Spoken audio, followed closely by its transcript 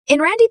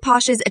In Randy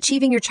Pausch's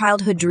Achieving Your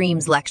Childhood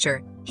Dreams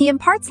lecture, he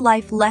imparts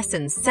life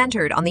lessons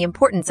centered on the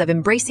importance of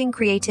embracing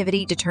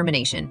creativity,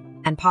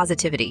 determination, and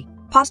positivity.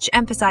 Pausch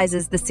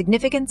emphasizes the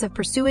significance of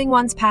pursuing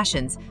one's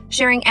passions,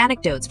 sharing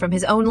anecdotes from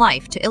his own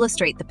life to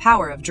illustrate the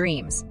power of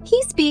dreams.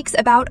 He speaks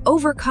about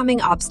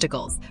overcoming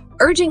obstacles,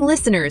 urging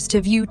listeners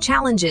to view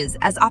challenges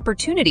as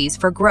opportunities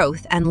for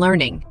growth and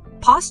learning.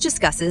 Pausch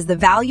discusses the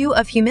value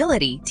of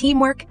humility,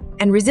 teamwork,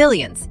 and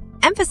resilience,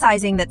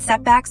 emphasizing that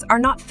setbacks are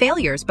not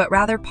failures but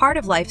rather part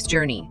of life's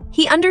journey.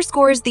 He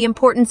underscores the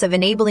importance of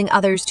enabling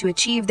others to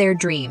achieve their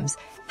dreams,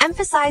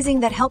 emphasizing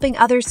that helping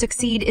others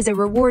succeed is a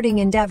rewarding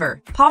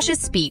endeavor. Pausch's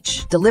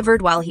speech,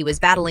 delivered while he was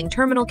battling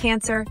terminal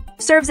cancer,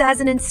 serves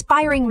as an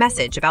inspiring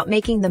message about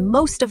making the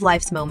most of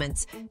life's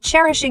moments,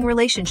 cherishing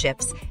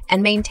relationships,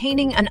 and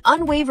maintaining an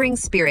unwavering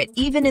spirit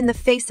even in the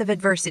face of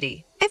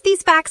adversity. If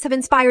these facts have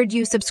inspired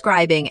you,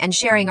 subscribing and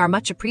sharing are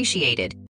much appreciated.